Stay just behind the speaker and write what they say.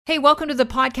Hey, welcome to the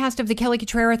podcast of the Kelly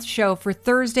Contreras Show for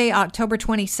Thursday, October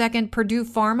 22nd. Purdue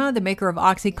Pharma, the maker of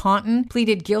OxyContin,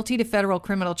 pleaded guilty to federal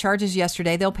criminal charges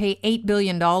yesterday. They'll pay $8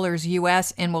 billion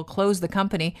US and will close the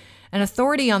company. An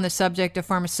authority on the subject of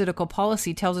pharmaceutical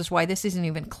policy tells us why this isn't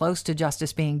even close to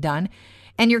justice being done.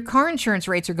 And your car insurance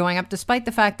rates are going up despite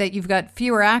the fact that you've got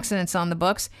fewer accidents on the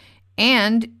books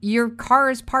and your car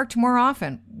is parked more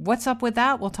often. What's up with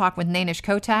that? We'll talk with Nainish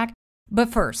Kotak. But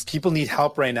first, people need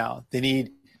help right now. They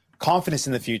need confidence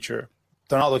in the future.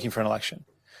 They're not looking for an election.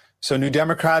 So New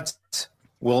Democrats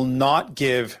will not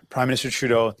give Prime Minister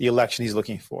Trudeau the election he's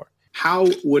looking for. How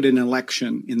would an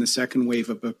election in the second wave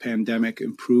of a pandemic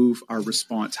improve our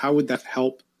response? How would that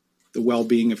help the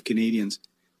well-being of Canadians?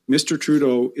 Mr.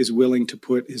 Trudeau is willing to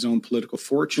put his own political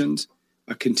fortunes,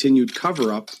 a continued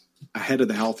cover-up, ahead of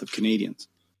the health of Canadians.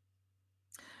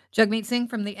 Jagmeet Singh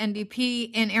from the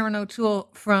NDP and Aaron O'Toole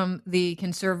from the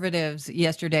Conservatives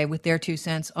yesterday with their 2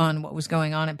 cents on what was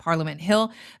going on at Parliament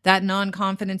Hill. That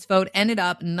non-confidence vote ended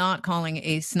up not calling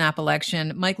a snap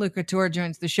election. Mike Lecouture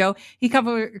joins the show. He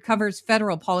covers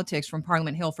federal politics from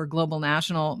Parliament Hill for Global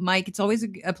National. Mike, it's always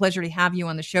a pleasure to have you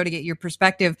on the show to get your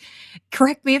perspective.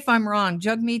 Correct me if I'm wrong.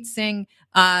 Jagmeet Singh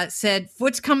said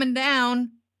foot's coming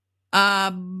down,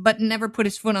 but never put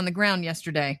his foot on the ground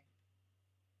yesterday.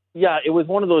 Yeah, it was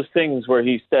one of those things where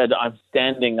he said, I'm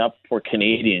standing up for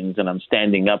Canadians and I'm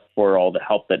standing up for all the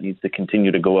help that needs to continue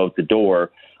to go out the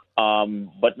door,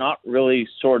 but not really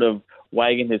sort of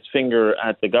wagging his finger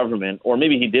at the government, or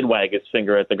maybe he did wag his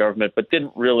finger at the government, but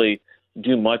didn't really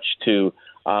do much to,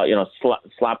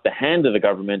 slap the hand of the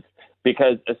government,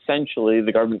 because essentially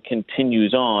the government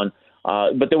continues on.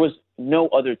 But there was no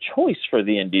other choice for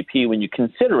the NDP when you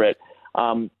consider it.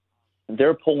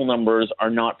 Their poll numbers are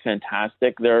not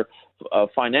fantastic. Their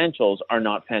financials are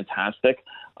not fantastic.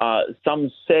 Some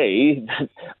say that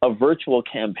a virtual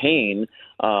campaign,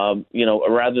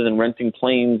 rather than renting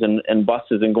planes and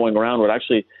buses and going around, would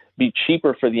actually be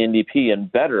cheaper for the NDP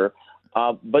and better.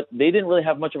 But they didn't really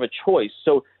have much of a choice.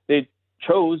 So they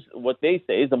chose what they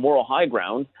say is the moral high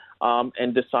ground,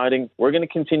 and deciding we're going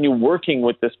to continue working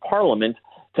with this parliament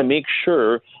to make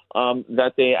sure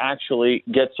that they actually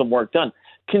get some work done.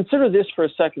 Consider this for a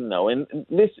second, though, and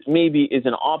this maybe is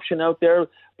an option out there,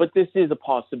 but this is a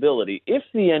possibility. If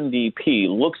the NDP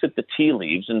looks at the tea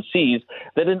leaves and sees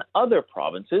that in other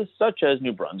provinces, such as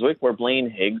New Brunswick, where Blaine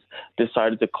Higgs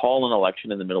decided to call an election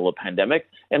in the middle of a pandemic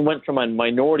and went from a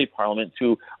minority parliament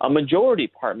to a majority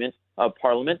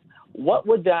parliament, what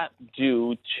would that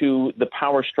do to the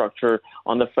power structure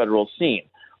on the federal scene?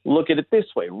 Look at it this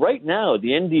way. Right now, the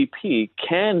NDP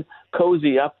can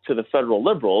cozy up to the federal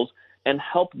Liberals and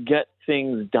help get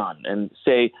things done and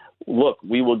say, look,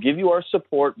 we will give you our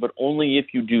support, but only if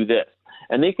you do this.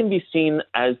 And they can be seen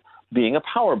as being a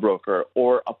power broker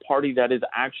or a party that is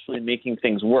actually making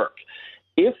things work.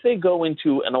 If they go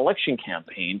into an election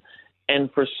campaign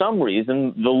and for some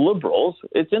reason the Liberals,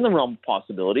 it's in the realm of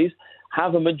possibilities,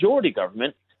 have a majority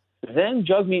government, then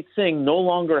Jagmeet Singh no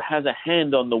longer has a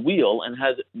hand on the wheel and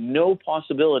has no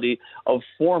possibility of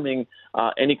forming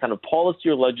any kind of policy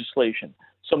or legislation.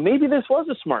 So maybe this was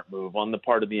a smart move on the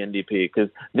part of the NDP, because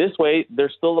this way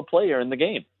they're still a player in the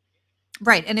game.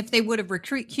 Right. And if they would have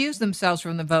recused themselves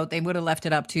from the vote, they would have left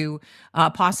it up to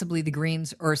possibly the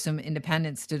Greens or some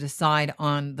independents to decide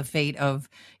on the fate of,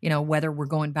 whether we're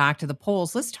going back to the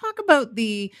polls. Let's talk about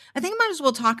I think I might as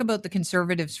well talk about the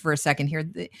Conservatives for a second here.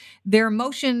 Their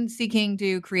motion seeking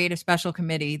to create a special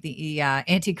committee, the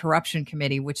Anti-Corruption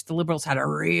Committee, which the Liberals had a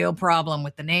real problem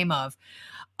with the name of,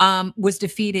 was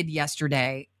defeated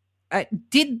yesterday. They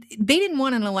didn't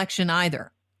want an election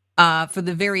either, for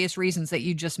the various reasons that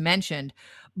you just mentioned.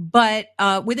 But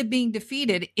with it being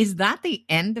defeated, is that the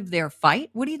end of their fight?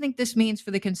 What do you think this means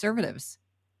for the Conservatives?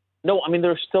 No, I mean,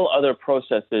 there are still other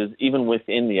processes, even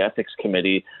within the Ethics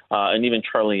Committee, and even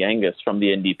Charlie Angus from the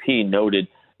NDP noted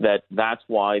that that's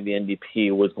why the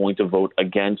NDP was going to vote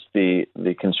against the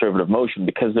Conservative motion,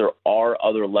 because there are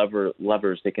other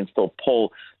levers they can still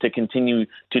pull to continue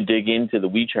to dig into the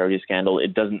We Charity scandal.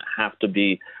 It doesn't have to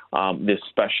be this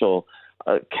special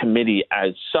committee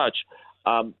as such.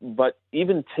 But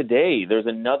even today, there's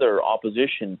another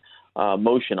opposition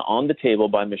motion on the table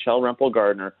by Michelle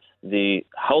Rempel-Gardner, the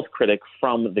health critic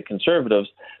from the Conservatives,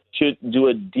 to do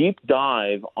a deep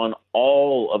dive on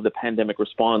all of the pandemic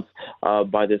response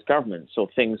by this government. So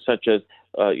things such as,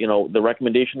 the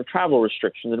recommendation of travel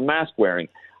restrictions and mask wearing.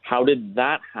 How did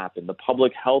that happen? The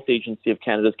Public Health Agency of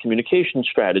Canada's communication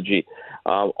strategy.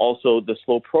 Also, the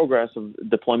slow progress of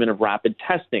deployment of rapid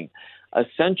testing.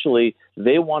 Essentially,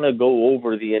 they want to go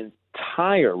over the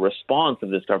entire response of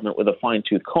this government with a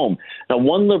fine-tooth comb. Now,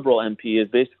 one Liberal MP has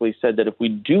basically said that if we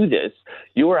do this,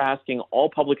 you are asking all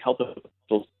public health officials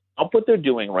to stop what they're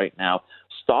doing right now,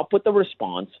 stop with the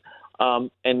response,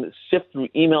 and sift through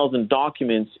emails and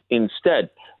documents instead.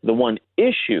 The one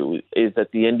issue is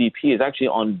that the NDP is actually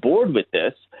on board with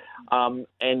this. And,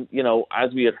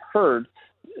 as we had heard,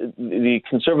 the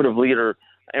Conservative leader,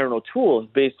 Aaron O'Toole,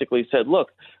 basically said,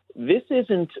 look, this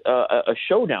isn't a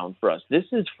showdown for us. This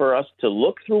is for us to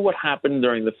look through what happened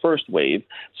during the first wave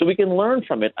so we can learn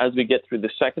from it as we get through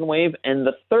the second wave and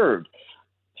the third.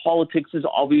 Politics is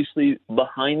obviously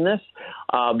behind this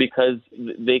because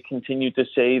they continue to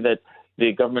say that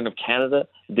the government of Canada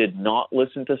did not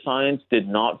listen to science, did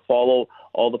not follow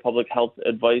all the public health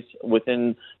advice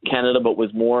within Canada, but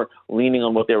was more leaning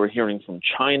on what they were hearing from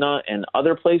China and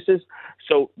other places.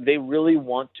 So they really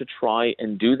want to try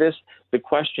and do this. The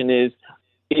question is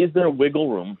there wiggle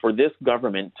room for this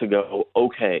government to go,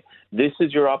 okay, this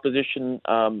is your opposition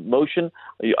motion.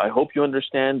 I hope you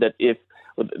understand that if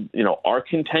our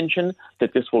contention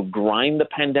that this will grind the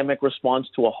pandemic response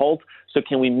to a halt. So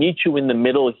can we meet you in the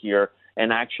middle here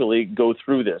and actually go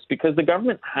through this? Because the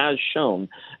government has shown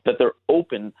that they're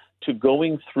open to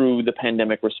going through the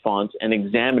pandemic response and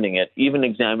examining it, even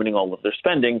examining all of their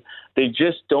spending. They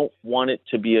just don't want it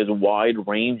to be as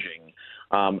wide-ranging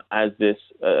as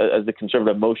the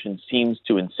Conservative motion seems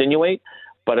to insinuate.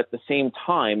 But at the same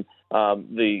time,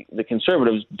 the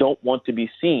Conservatives don't want to be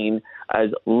seen as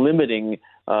limiting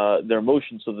their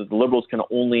motion so that the Liberals can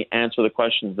only answer the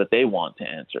questions that they want to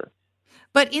answer.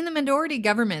 But in the minority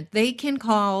government, they can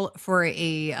call for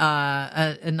a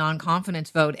non-confidence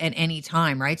vote at any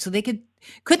time, right? So they could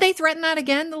they threaten that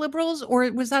again, the Liberals, or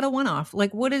was that a one-off?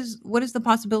 Like, what is the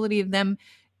possibility of them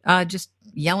just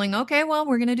yelling, okay, well,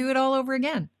 we're going to do it all over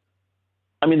again?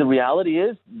 I mean, the reality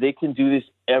is they can do this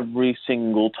every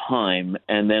single time,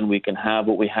 and then we can have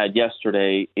what we had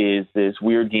yesterday is this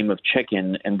weird game of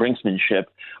chicken and brinksmanship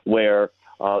where,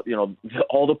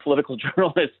 all the political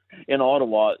journalists in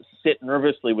Ottawa sit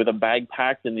nervously with a bag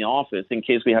packed in the office in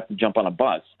case we have to jump on a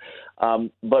bus.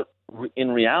 But in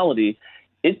reality,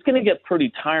 it's going to get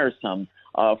pretty tiresome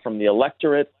from the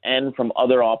electorate and from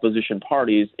other opposition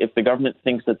parties if the government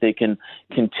thinks that they can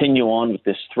continue on with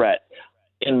this threat.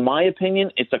 In my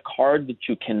opinion, it's a card that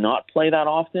you cannot play that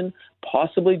often,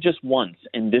 possibly just once,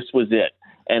 and this was it.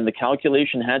 And the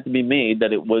calculation had to be made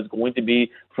that it was going to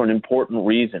be for an important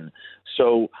reason.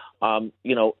 So,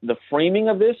 the framing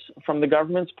of this from the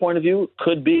government's point of view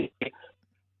could be,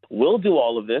 we'll do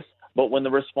all of this, but when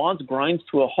the response grinds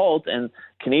to a halt and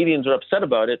Canadians are upset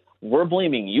about it, we're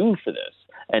blaming you for this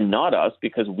and not us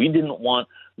because we didn't want,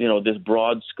 this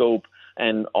broad scope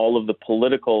and all of the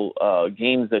political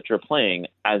games that you're playing,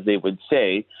 as they would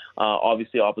say.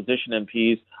 Obviously, opposition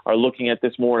MPs are looking at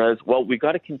this more as, well, we've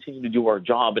got to continue to do our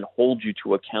job and hold you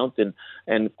to account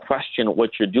and question what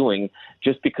you're doing.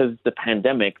 Just because it's the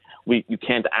pandemic, you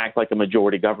can't act like a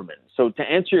majority government. So to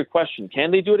answer your question, can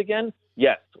they do it again?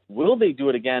 Yes. Will they do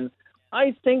it again?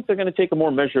 I think they're going to take a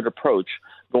more measured approach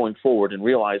going forward and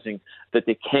realizing that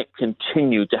they can't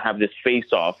continue to have this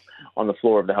face-off on the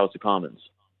floor of the House of Commons.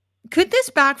 Could this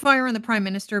backfire on the Prime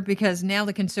Minister? Because now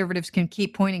the Conservatives can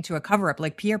keep pointing to a cover-up.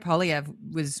 Like Pierre Poilievre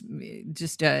was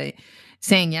just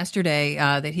saying yesterday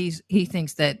that he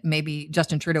thinks that maybe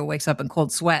Justin Trudeau wakes up in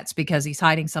cold sweats because he's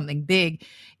hiding something big.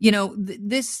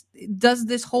 Does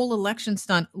this whole election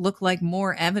stunt look like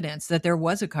more evidence that there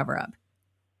was a cover-up?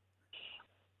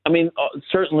 I mean,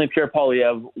 certainly Pierre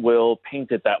Poilievre will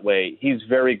paint it that way. He's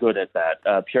very good at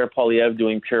that. Pierre Poilievre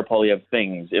doing Pierre Poilievre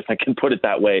things, if I can put it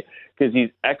that way, because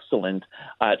he's excellent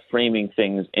at framing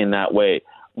things in that way.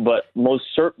 But most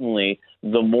certainly,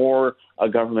 the more a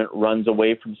government runs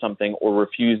away from something or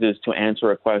refuses to answer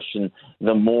a question,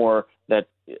 the more that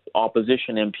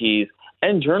opposition MPs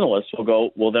and journalists will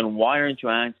go, well, then why aren't you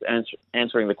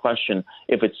answering the question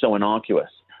if it's so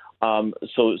innocuous?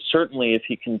 So certainly if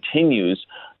he continues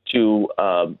to,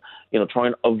 try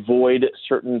and avoid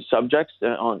certain subjects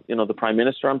on, the Prime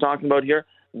Minister I'm talking about here,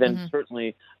 then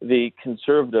certainly the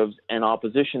Conservatives and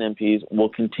opposition MPs will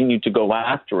continue to go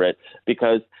after it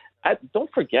because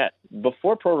don't forget,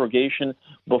 before prorogation,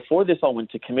 before this all went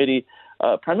to committee,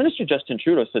 Prime Minister Justin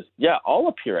Trudeau says, yeah, I'll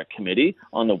appear at committee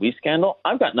on the WE scandal.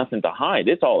 I've got nothing to hide.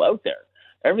 It's all out there.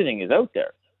 Everything is out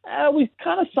there. We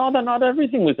kind of saw that not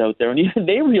everything was out there, and even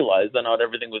they realized that not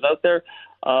everything was out there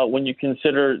when you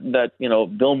consider that,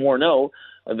 Bill Morneau,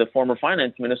 the former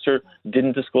finance minister,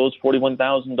 didn't disclose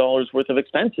 $41,000 worth of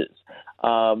expenses.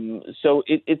 So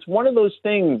it's one of those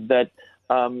things that,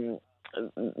 as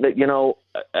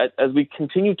we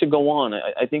continue to go on,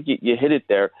 I think you hit it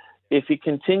there. If he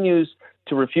continues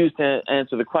to refuse to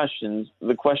answer the questions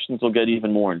will get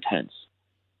even more intense.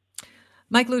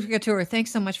 Mike Lukather,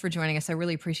 thanks so much for joining us. I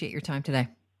really appreciate your time today.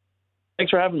 Thanks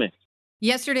for having me.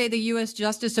 Yesterday, the U.S.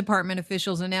 Justice Department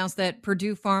officials announced that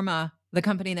Purdue Pharma, the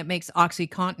company that makes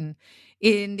OxyContin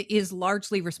and is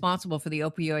largely responsible for the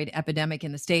opioid epidemic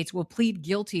in the States, will plead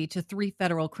guilty to 3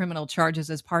 federal criminal charges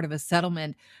as part of a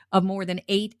settlement of more than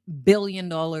 $8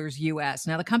 billion U.S.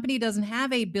 Now, the company doesn't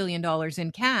have $8 billion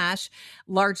in cash,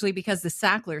 largely because the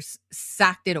Sacklers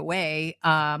sacked it away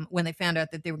when they found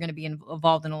out that they were going to be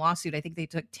involved in a lawsuit. I think they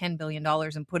took $10 billion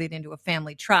and put it into a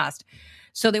family trust.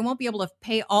 So they won't be able to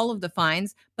pay all of the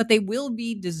fines, but they will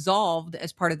be dissolved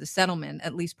as part of the settlement.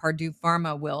 At least Purdue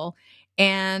Pharma will.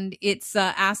 And its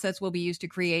assets will be used to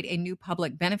create a new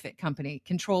public benefit company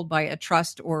controlled by a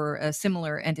trust or a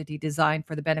similar entity designed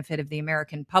for the benefit of the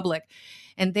American public.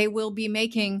 And they will be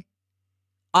making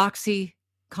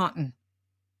OxyContin.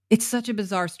 It's such a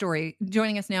bizarre story.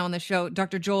 Joining us now on the show,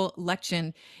 Dr. Joel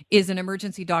Lechtjen is an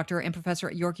emergency doctor and professor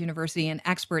at York University and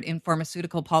expert in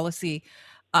pharmaceutical policy.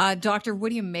 Doctor, what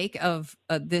do you make of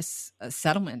this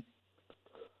settlement?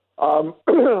 I'm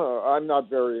not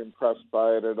very impressed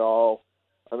by it at all.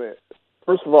 I mean,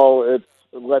 first of all, it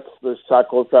lets the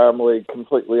Sackler family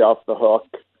completely off the hook.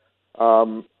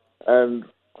 And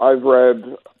I've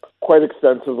read quite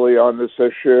extensively on this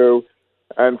issue.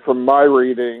 And from my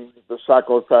reading, the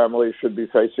Sackler family should be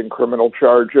facing criminal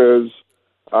charges.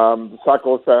 The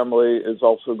Sackler family is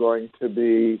also going to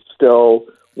be still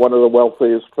one of the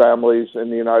wealthiest families in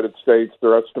the United States.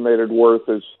 Their estimated worth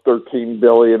is $13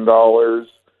 billion.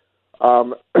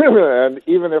 And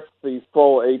even if the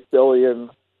full $8 billion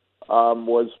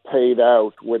was paid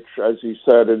out, which, as you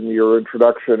said in your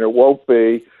introduction, it won't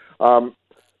be,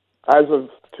 as of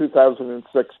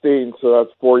 2016, so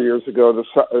that's 4 years ago,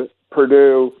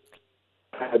 Purdue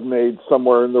had made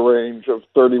somewhere in the range of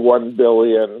 $31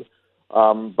 billion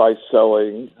by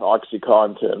selling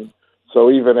OxyContin.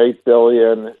 So even $8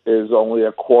 billion is only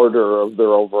a quarter of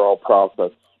their overall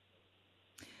profits.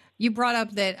 You brought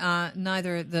up that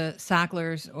neither the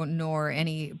Sacklers nor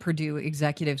any Purdue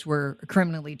executives were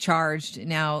criminally charged.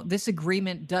 Now, this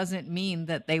agreement doesn't mean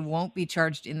that they won't be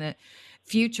charged in the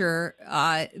future.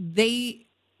 They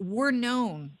were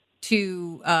known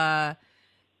to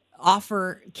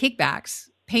offer kickbacks,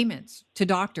 payments to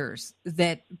doctors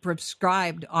that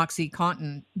prescribed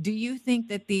OxyContin. Do you think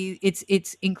that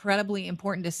it's incredibly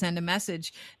important to send a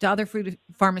message to other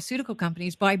pharmaceutical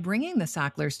companies by bringing the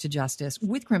Sacklers to justice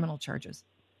with criminal charges?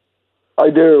 I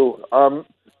do. The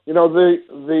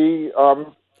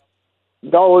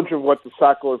knowledge of what the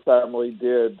Sackler family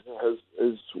did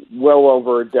is well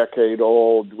over a decade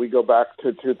old. We go back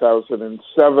to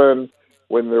 2007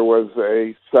 when there was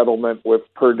a settlement with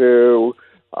Purdue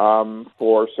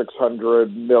for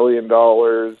 $600 million.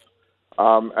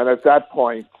 And at that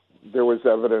point, there was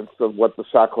evidence of what the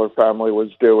Sackler family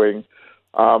was doing.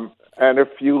 And if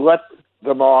you let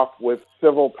them off with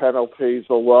civil penalties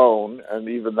alone, and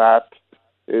even that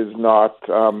is not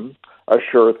a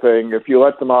sure thing, if you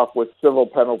let them off with civil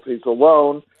penalties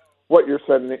alone, what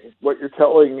you're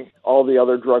telling all the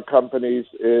other drug companies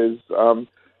is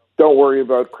don't worry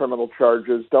about criminal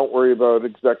charges. Don't worry about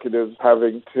executives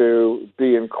having to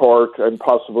be in court and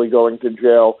possibly going to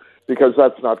jail, because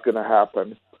that's not going to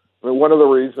happen. I mean, one of the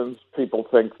reasons people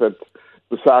think that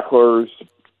the Sacklers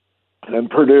and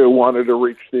Purdue wanted to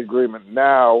reach the agreement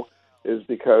now is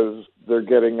because they're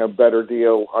getting a better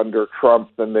deal under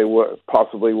Trump than they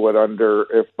possibly would under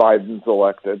if Biden's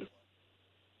elected.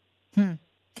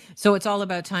 So it's all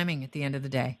about timing at the end of the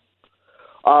day.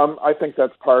 I think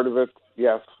that's part of it,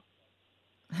 yes.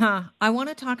 I want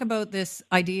to talk about this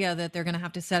idea that they're going to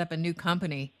have to set up a new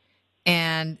company,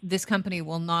 and this company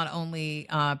will not only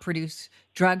produce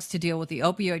drugs to deal with the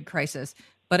opioid crisis,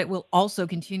 but it will also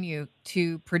continue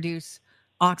to produce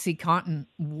OxyContin.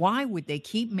 Why would they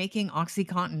keep making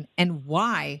OxyContin, and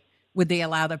why would they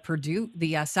allow the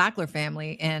Sackler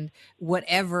family and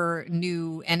whatever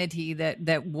new entity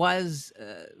that was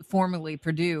formerly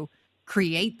Purdue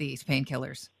create these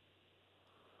painkillers?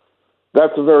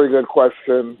 That's a very good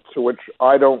question to which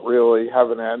I don't really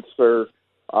have an answer.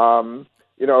 I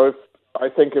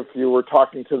think if you were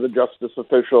talking to the justice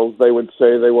officials, they would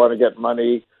say they want to get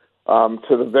money to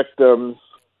the victims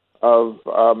of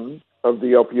the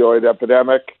opioid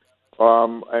epidemic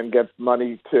and get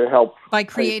money to help by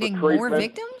creating more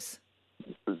victims.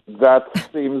 That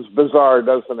seems bizarre,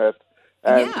 doesn't it?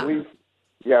 And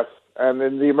yes, and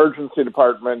in the emergency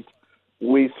department,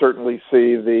 we certainly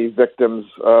see the victims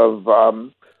of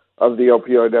the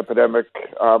opioid epidemic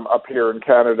up here in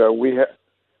Canada.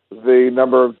 The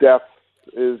number of deaths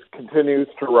continues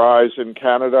to rise in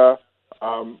Canada.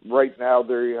 Right now,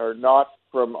 they are not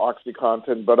from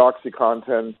OxyContin, but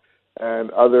OxyContin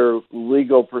and other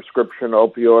legal prescription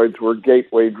opioids were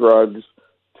gateway drugs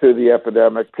to the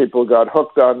epidemic. People got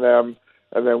hooked on them,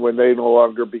 and then when they no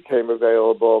longer became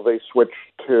available, they switched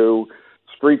to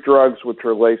street drugs, which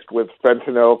are laced with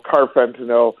fentanyl,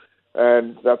 carfentanil,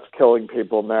 and that's killing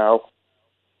people now.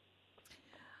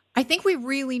 I think we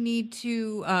really need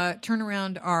to turn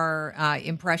around our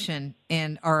impression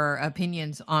and our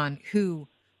opinions on who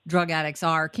drug addicts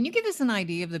are. Can you give us an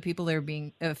idea of the people that are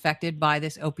being affected by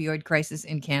this opioid crisis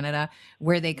in Canada,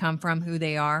 where they come from, who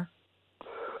they are?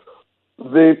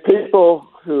 The people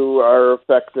who are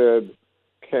affected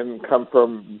can come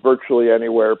from virtually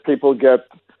anywhere. People get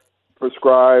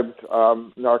prescribed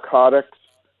narcotics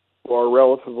or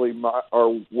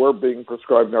were being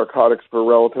prescribed narcotics for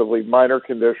relatively minor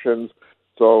conditions.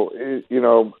 So,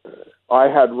 I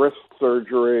had wrist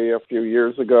surgery a few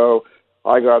years ago.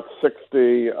 I got 60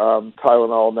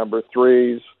 Tylenol number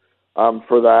 3s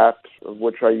for that, of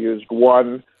which I used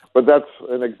one. But that's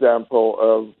an example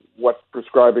of what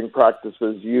prescribing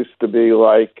practices used to be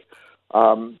like.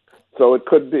 So it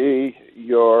could be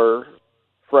your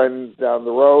friend down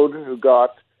the road who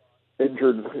got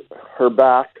injured her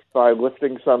back by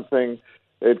lifting something.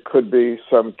 It could be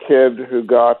some kid who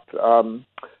got a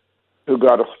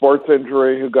sports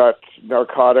injury, who got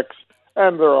narcotics,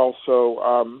 and there are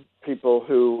also people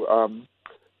who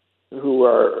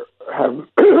have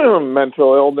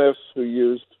mental illness, who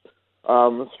used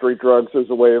street drugs as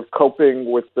a way of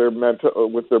coping with their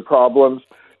problems.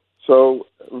 So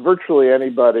virtually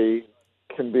anybody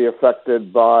can be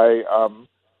affected by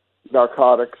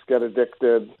narcotics, get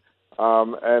addicted,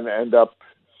 and end up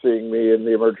seeing me in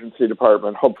the emergency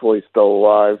department, hopefully still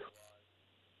alive.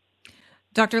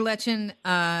 Dr. Lechin,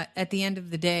 at the end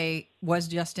of the day, was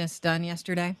justice done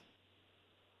yesterday?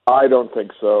 I don't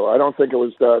think so. I don't think it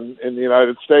was done in the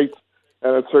United States,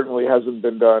 and it certainly hasn't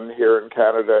been done here in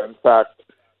Canada. In fact,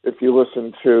 if you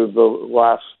listen to the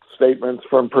last statements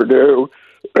from Purdue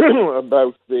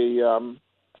about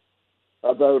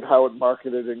how it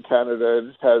marketed in Canada,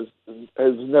 it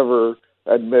has never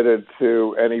admitted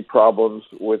to any problems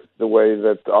with the way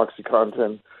that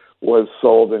OxyContin was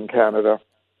sold in Canada.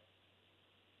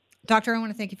 Doctor, I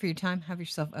want to thank you for your time. Have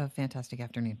yourself a fantastic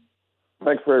afternoon.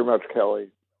 Thanks very much, Kelly.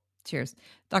 Cheers.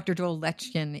 Dr. Joel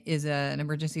Lechin is an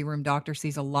emergency room doctor,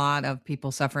 sees a lot of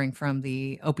people suffering from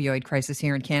the opioid crisis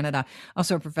here in Canada.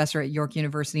 Also a professor at York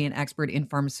University and expert in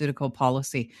pharmaceutical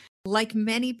policy. Like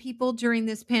many people during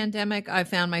this pandemic, I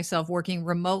found myself working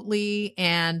remotely,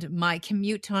 and my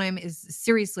commute time is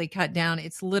seriously cut down.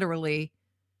 It's literally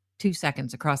 2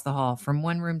 seconds across the hall from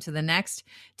one room to the next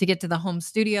to get to the home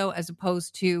studio, as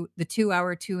opposed to the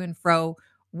 2-hour to and fro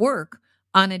work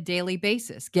on a daily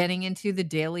basis, getting into the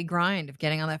daily grind of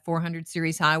getting on that 400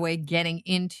 series highway, getting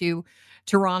into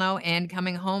Toronto and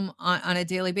coming home on a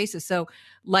daily basis. So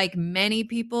like many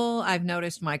people, I've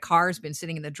noticed my car's been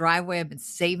sitting in the driveway. I've been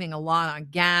saving a lot on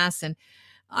gas. And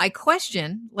I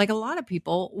question, like a lot of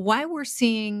people, why we're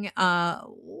seeing a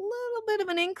little bit of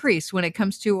an increase when it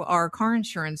comes to our car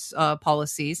insurance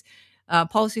policies.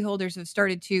 Policyholders have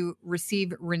started to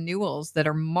receive renewals that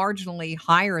are marginally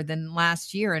higher than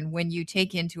last year. And when you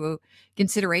take into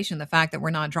consideration the fact that we're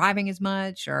not driving as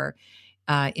much, or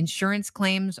insurance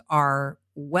claims are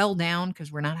well down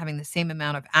because we're not having the same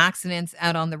amount of accidents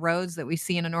out on the roads that we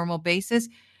see on a normal basis,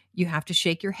 you have to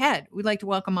shake your head. We'd like to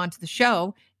welcome onto the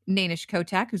show Nainish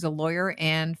Kotak, who's a lawyer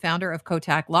and founder of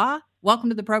Kotak Law. Welcome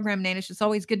to the program, Nainish. It's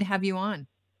always good to have you on.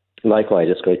 Likewise,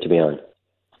 it's great to be on.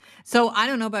 So I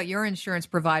don't know about your insurance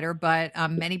provider, but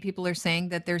many people are saying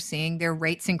that they're seeing their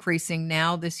rates increasing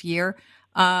now this year.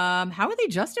 How are they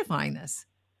justifying this?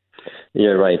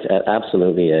 You're right.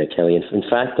 Absolutely, Kelly. In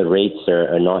fact, the rates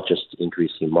are not just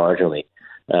increasing marginally.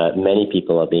 Many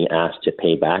people are being asked to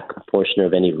pay back a portion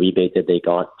of any rebate that they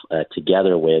got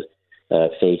together with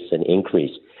face an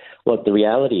increase. Look, the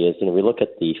reality is, we look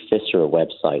at the FSRA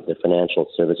website, the Financial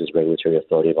Services Regulatory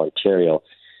Authority of Ontario,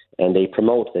 and they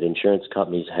promote that insurance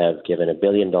companies have given $1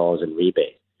 billion in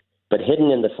rebate. But hidden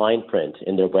in the fine print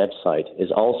in their website is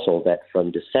also that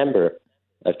from December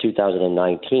of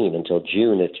 2019 until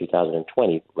June of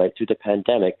 2020, right through the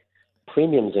pandemic,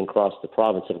 premiums across the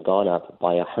province have gone up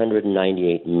by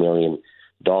 $198 million.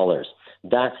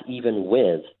 That's even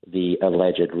with the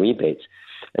alleged rebates.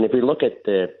 And if we look at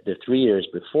the 3 years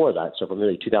before that, so from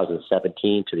really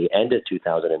 2017 to the end of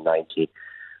 2019,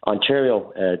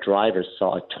 Ontario drivers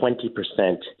saw a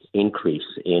 20% increase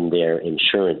in their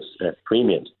insurance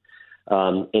premiums.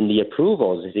 In the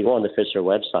approvals, if you go on the FSRA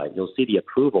website, you'll see the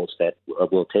approvals that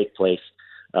will take place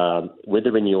with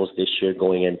the renewals this year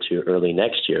going into early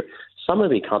next year. some of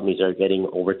the companies are getting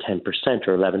over 10%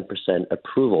 or 11%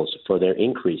 approvals for their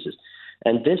increases.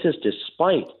 And this is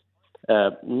despite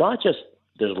not just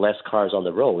there's less cars on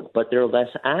the road, but there are less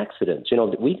accidents.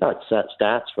 We got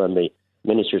stats from the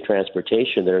Ministry of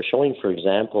Transportation that are showing, for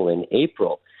example, in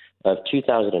April of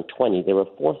 2020, there were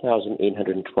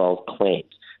 4,812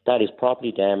 claims. That is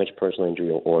property damage, personal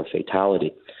injury, or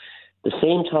fatality. The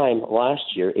same time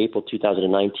last year, April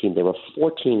 2019, there were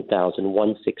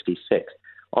 14,166.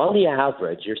 On the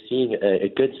average, you're seeing a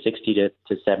good 60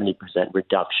 to 70%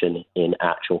 reduction in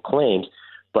actual claims.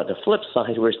 But the flip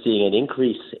side, we're seeing an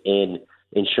increase in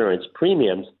insurance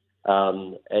premiums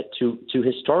to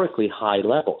historically high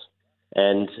levels.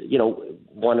 And,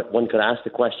 one could ask the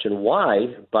question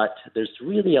why, but there's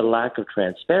really a lack of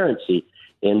transparency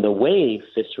in the way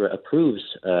FSRA approves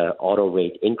auto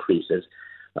rate increases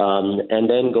and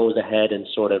then goes ahead and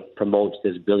sort of promotes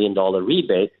this $1 billion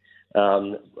rebate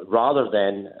rather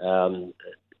than,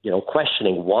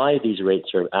 questioning why these rates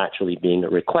are actually being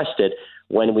requested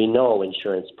when we know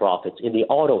insurance profits in the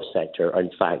auto sector are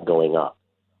in fact going up.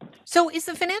 So is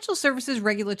the Financial Services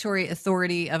Regulatory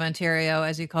Authority of Ontario,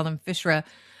 as you call them, FSRA,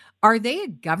 are they a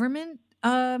government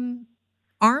arm?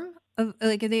 Are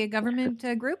they a government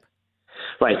group?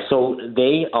 Right. So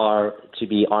they are to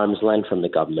be arm's length from the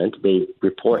government. They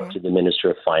report to the Minister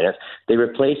of Finance. They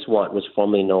replace what was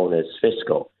formerly known as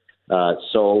FSCO.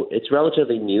 So it's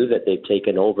relatively new that they've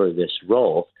taken over this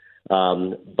role.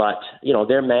 But,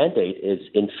 their mandate is,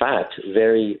 in fact,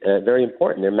 very, very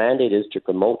important. Their mandate is to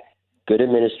promote good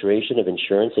administration of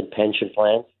insurance and pension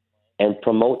plans and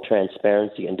promote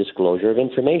transparency and disclosure of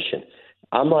information.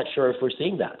 I'm not sure if we're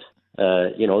seeing that.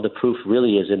 The proof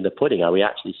really is in the pudding. Are we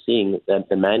actually seeing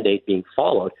the mandate being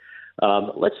followed?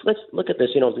 Let's look at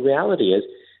this. The reality is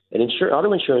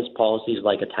auto insurance policy is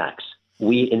like a tax.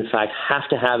 We, in fact, have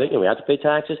to have it. We have to pay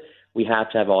taxes. We have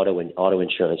to have auto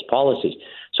insurance policies.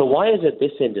 So why is it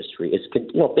this industry is,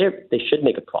 they should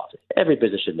make a profit. Every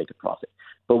business should make a profit.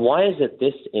 But why is it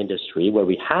this industry, where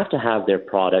we have to have their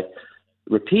product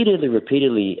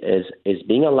repeatedly is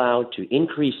being allowed to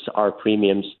increase our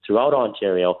premiums throughout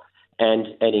Ontario and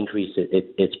increase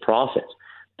its profits?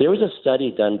 There was a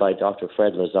study done by Dr.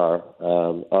 Fred Lazar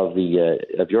of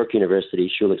York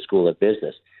University Schulich School of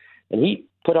Business, and he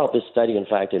put out this study, in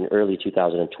fact, in early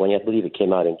 2020. I believe it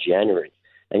came out in January.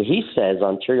 And he says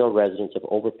Ontario residents have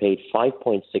overpaid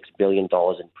 $5.6 billion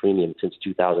in premium since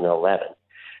 2011,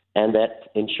 and that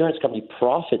insurance company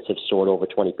profits have soared over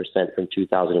 20% from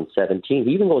 2017.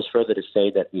 He even goes further to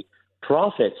say that the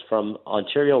profits from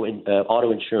Ontario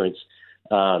auto insurance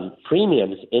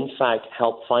premiums, in fact,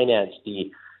 help finance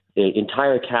the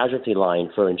entire casualty line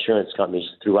for insurance companies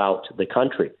throughout the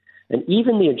country. And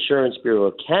even the Insurance Bureau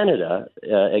of Canada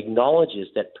acknowledges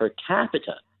that per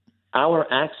capita, our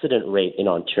accident rate in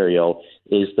Ontario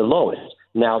is the lowest.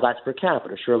 Now, that's per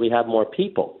capita. Sure, we have more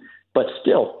people. But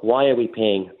still, why are we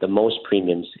paying the most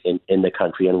premiums in the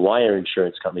country, and why are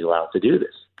insurance companies allowed to do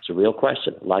this? It's a real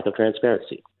question, lack of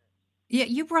transparency. Yeah,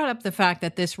 you brought up the fact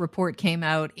that this report came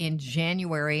out in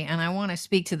January, and I want to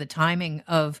speak to the timing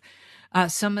of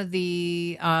some of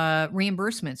the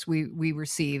reimbursements we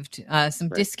received, some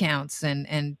discounts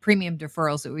and premium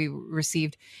deferrals that we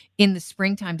received in the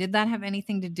springtime. Did that have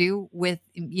anything to do with,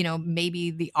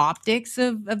 maybe the optics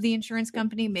of the insurance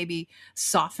company, maybe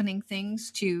softening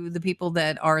things to the people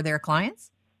that are their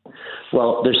clients?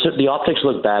 Well, the optics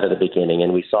looked bad at the beginning,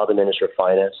 and we saw the Minister of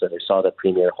Finance and we saw the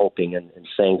Premier hoping and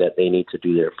saying that they need to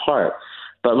do their part.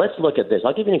 But let's look at this.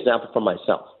 I'll give you an example from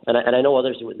myself, and I know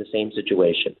others are in the same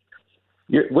situation.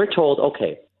 We're told,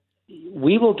 okay,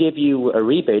 we will give you a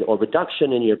rebate or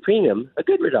reduction in your premium, a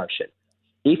good reduction,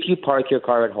 if you park your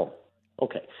car at home.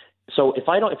 Okay, so if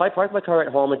I park my car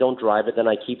at home and don't drive it, then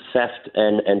I keep theft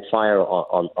and fire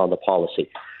on the policy.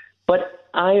 But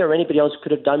I or anybody else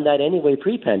could have done that anyway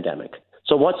pre-pandemic.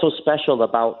 So what's so special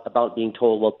about being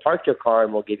told, well, park your car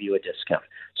and we'll give you a discount?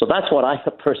 So that's what I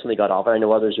personally got offered. I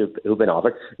know others who've been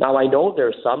offered. Now, I know there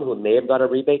are some who may have got a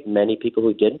rebate, many people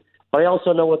who didn't. But I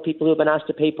also know of people who have been asked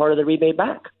to pay part of the rebate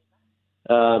back.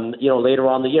 Later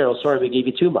on in the year, sorry, we gave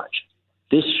you too much.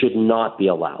 This should not be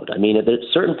allowed. I mean, at a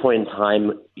certain point in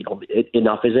time,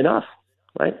 enough is enough,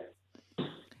 right?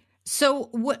 So,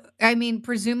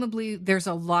 presumably there's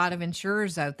a lot of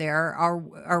insurers out there.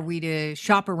 Are we to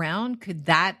shop around? Could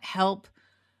that help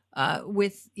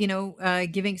with,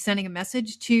 sending a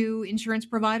message to insurance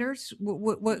providers?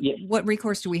 What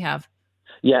recourse do we have?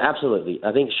 Yeah, absolutely.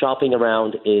 I think shopping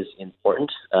around is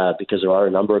important because there are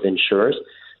a number of insurers.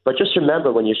 But just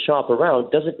remember, when you shop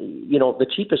around, the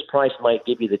cheapest price might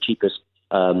give you the cheapest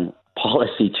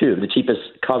policy too, the cheapest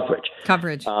coverage.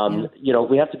 Coverage. You know,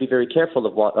 we have to be very careful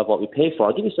of what we pay for.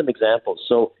 I'll give you some examples.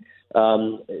 So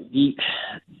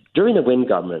during the Wynne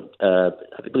government, I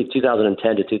believe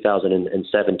 2010 to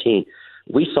 2017,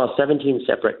 we saw 17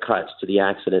 separate cuts to the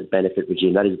accident benefit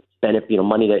regime. That is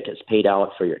money that gets paid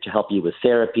out to help you with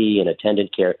therapy and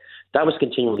attendant care. That was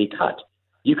continually cut.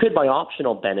 You could buy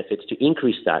optional benefits to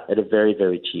increase that at a very,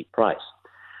 very cheap price.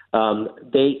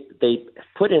 They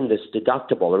put in this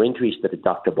deductible or increased the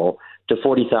deductible to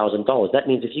 $40,000. That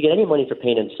means if you get any money for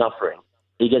pain and suffering,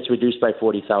 it gets reduced by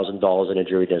 $40,000 and a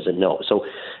jury doesn't know. So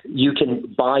you can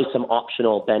buy some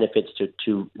optional benefits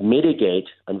to mitigate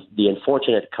the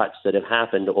unfortunate cuts that have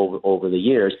happened over the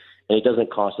years, and it doesn't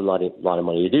cost a lot of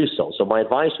money to do so. So my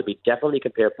advice would be definitely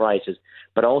compare prices,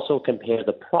 but also compare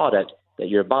the product that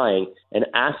you're buying and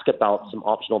ask about some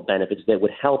optional benefits that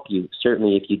would help you.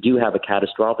 Certainly, if you do have a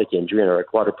catastrophic injury or a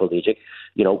quadriplegic,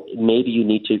 you know, maybe you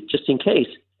need to, just in case,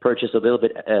 purchase a little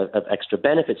bit of extra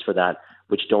benefits for that,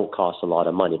 which don't cost a lot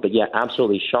of money. But yeah,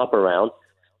 absolutely shop around,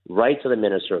 write to the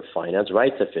Minister of Finance,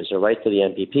 write to FISR, write to the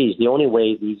MPPs. The only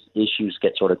way these issues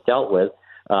get sort of dealt with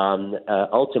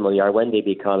ultimately are when they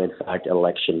become, in fact,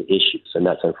 election issues, and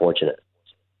that's unfortunate.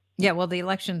 Yeah, well, the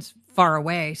election's far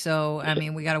away, so I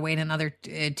mean, we got to wait another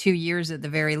 2 years at the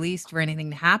very least for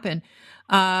anything to happen.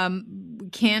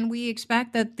 Can we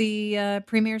expect that the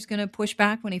premier is going to push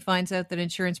back when he finds out that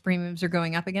insurance premiums are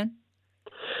going up again?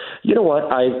 You know what?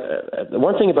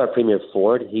 One thing about Premier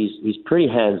Ford, he's pretty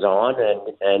hands-on,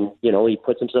 and you know, he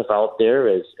puts himself out there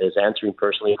as answering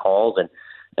personally calls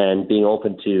and being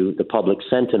open to the public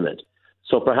sentiment.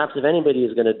 So perhaps if anybody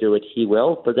is going to do it, he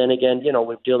will. But then again, you know,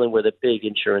 we're dealing with a big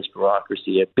insurance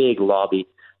bureaucracy, a big lobby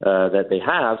that they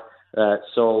have.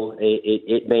 So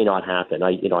it may not happen.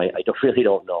 I really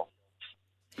don't know.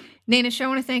 Naynish, I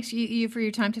want to thank you for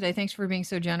your time today. Thanks for being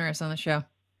so generous on the show.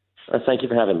 Thank you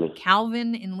for having me.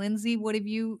 Calvin in Lindsay, what have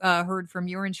you heard from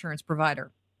your insurance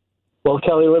provider? Well,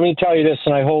 Kelly, let me tell you this,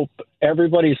 and I hope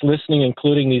everybody's listening,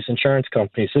 including these insurance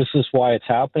companies. This is why it's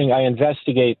happening. I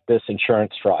investigate this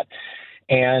insurance fraud.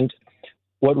 And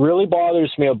what really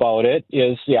bothers me about it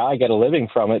is, yeah, I get a living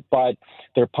from it, but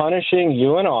they're punishing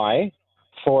you and I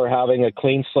for having a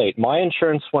clean slate. My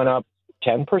insurance went up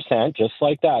 10%, just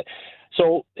like that.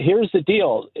 So here's the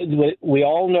deal. We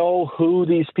all know who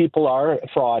these people are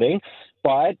frauding,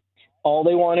 but all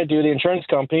they want to do, the insurance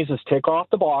companies, is tick off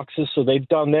the boxes, so they've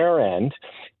done their end,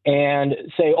 and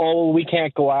say, oh, we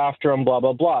can't go after them, blah,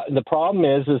 blah, blah. And the problem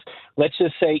is let's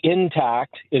just say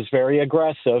Intact is very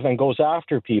aggressive and goes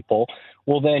after people.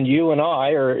 Well, then you and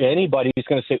I or anybody is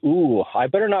going to say, ooh, I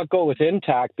better not go with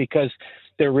Intact because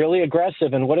they're really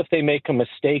aggressive, and what if they make a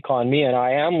mistake on me and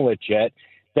I am legit?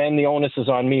 Then the onus is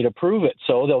on me to prove it,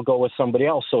 so they'll go with somebody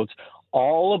else. So it's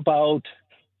all about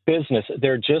business.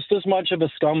 They're just as much of a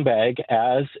scumbag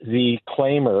as the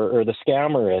claimer or the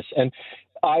scammer is. And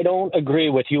I don't agree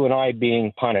with you and I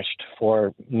being punished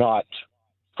for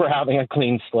having a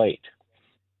clean slate.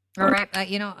 All right.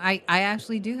 I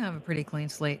actually do have a pretty clean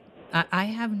slate. I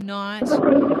have not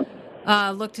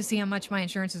looked to see how much my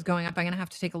insurance is going up. I'm going to have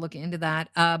to take a look into that.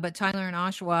 But Tyler in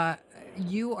Oshawa,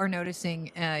 you are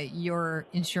noticing your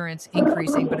insurance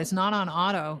increasing, but it's not on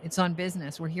auto; it's on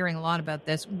business. We're hearing a lot about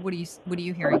this. What are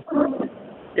you hearing?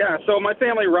 Yeah, so my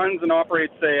family runs and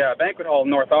operates a banquet hall in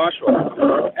North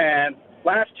Oshawa, and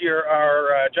last year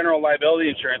our general liability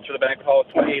insurance for the banquet hall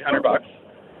was $2,800.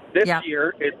 This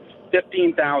year it's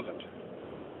 $15,000.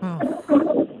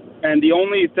 Oh. And the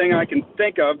only thing I can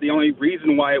think of, the only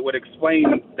reason why it would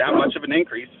explain that much of an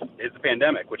increase is the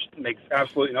pandemic, which makes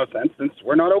absolutely no sense since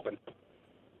we're not open.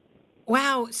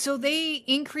 Wow. So they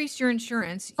increased your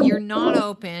insurance. You're not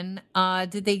open.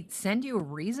 Did they send you a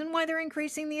reason why they're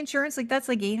increasing the insurance? Like that's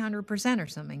like 800% or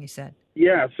something, you said.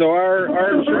 Yeah. So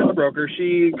our insurance broker,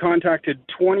 she contacted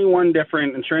 21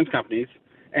 different insurance companies.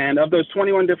 And of those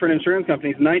 21 different insurance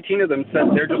companies, 19 of them said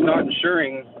they're just not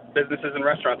insuring businesses and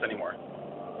restaurants anymore.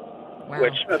 Wow.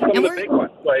 Which some of the big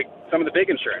ones, like some of the big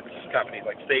insurance companies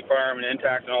like State Farm and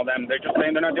Intact and all them, they're just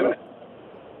saying they're not doing it.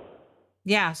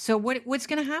 Yeah. So what's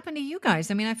going to happen to you guys?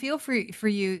 I mean, I feel for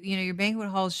you. You know, your banquet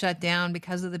hall's shut down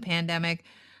because of the pandemic.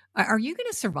 Are you going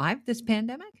to survive this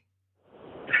pandemic?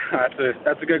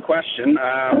 That's a good question.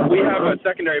 We have a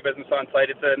secondary business on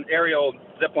site. It's an aerial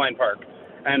zipline park,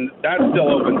 and that's still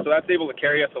open, so that's able to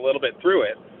carry us a little bit through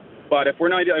it. But if we're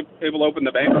not able to open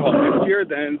the banquet hall next year,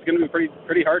 then it's going to be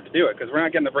pretty hard to do it because we're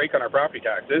not getting the break on our property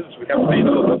taxes. We have to pay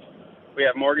those. We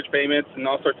have mortgage payments and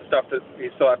all sorts of stuff that we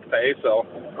still have to pay. So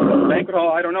banquet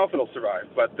hall, I don't know if it'll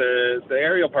survive, but the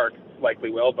aerial park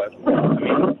likely will. But I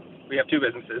mean, we have two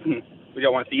businesses, and we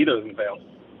don't want to see either of them fail.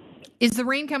 Is the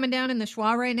rain coming down in the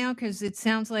Schwa right now? Because it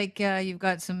sounds like you've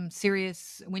got some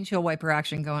serious windshield wiper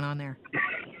action going on there.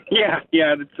 Yeah,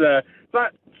 it's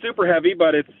not super heavy,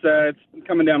 but it's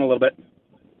coming down a little bit.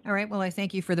 All right. Well, I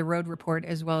thank you for the road report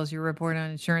as well as your report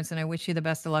on insurance, and I wish you the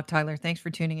best of luck, Tyler. Thanks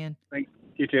for tuning in. Thanks.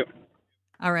 You too.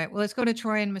 All right. Well, let's go to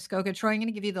Troy and Muskoka. Troy, I'm going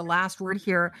to give you the last word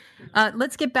here.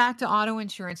 Let's get back to auto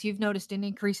insurance. You've noticed an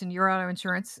increase in your auto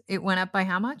insurance. It went up by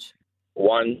how much?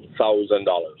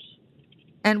 $1,000.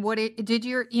 And what it did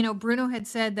Bruno had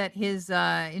said that his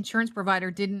insurance provider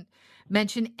didn't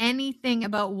mention anything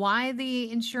about why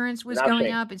the insurance was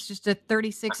going up. It's just a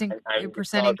 36%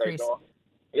 increase.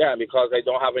 Because they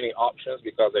don't have any options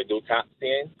because they do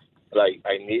taxing. Like,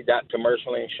 I need that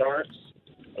commercial insurance.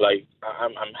 Like,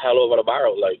 I'm hell over the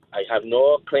barrel. Like, I have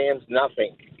no claims,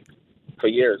 nothing for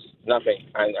years, nothing.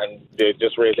 And they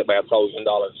just raised it by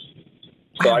 $1,000.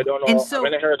 So I don't know.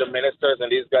 When I heard the ministers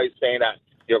and these guys saying that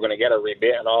you're going to get a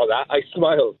rebate and all that, I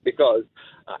smiled because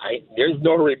there's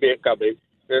no rebate coming.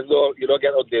 You don't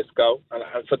get no discount. And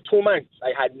for 2 months,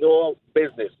 I had no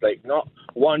business, like not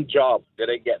one job that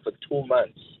I get for 2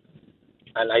 months.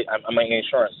 And my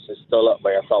insurance is still up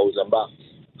by $1,000.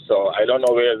 So I don't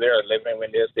know where they're living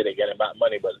when they say they're getting back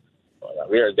money, but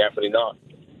we are definitely not.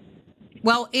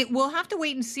 Well, we'll have to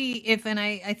wait and see if, and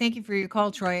I thank you for your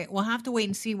call, Troy. We'll have to wait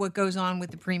and see what goes on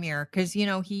with the premier because,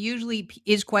 he usually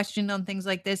is questioned on things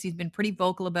like this. He's been pretty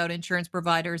vocal about insurance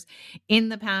providers in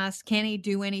the past. Can he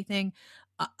do anything?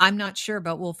 I'm not sure,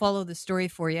 but we'll follow the story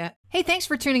for you. Hey, thanks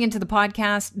for tuning into the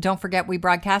podcast. Don't forget we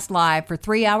broadcast live for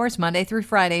 3 hours, Monday through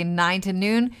Friday, 9 to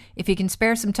noon. If you can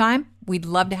spare some time, we'd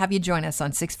love to have you join us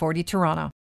on 640 Toronto.